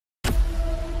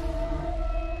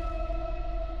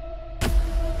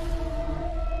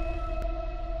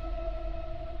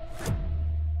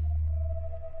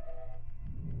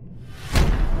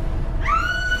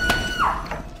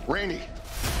Randy,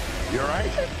 you all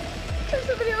right? There's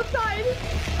somebody outside.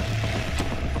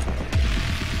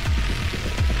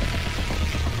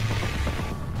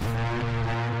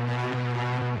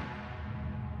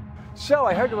 So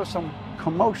I heard there was some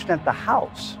commotion at the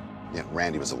house. Yeah,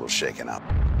 Randy was a little shaken up.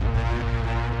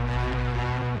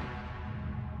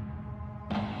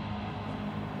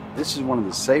 This is one of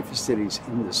the safest cities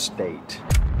in the state.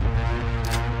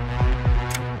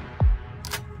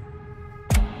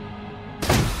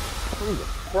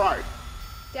 Right.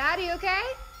 Dad, you okay?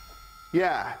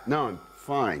 Yeah, no, I'm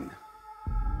fine.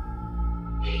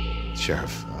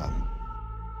 Sheriff,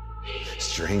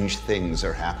 strange things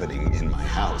are happening in my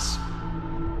house.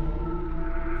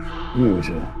 He was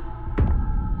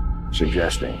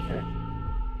suggesting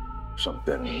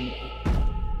something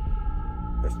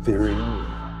ethereal.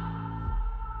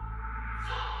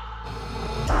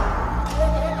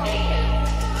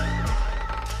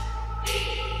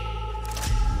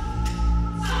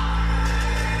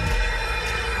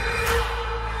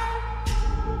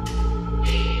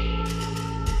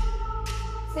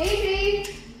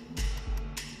 Stacey!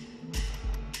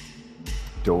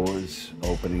 Doors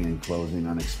opening and closing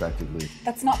unexpectedly.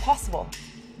 That's not possible.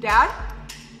 Dad?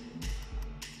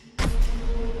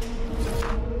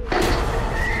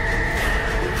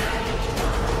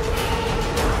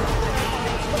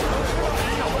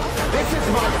 This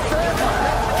is my servant!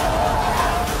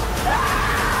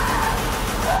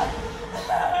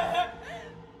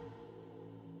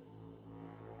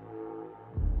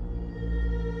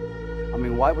 I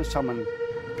mean, why would someone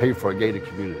pay for a gated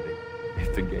community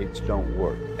if the gates don't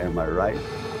work? Am I right?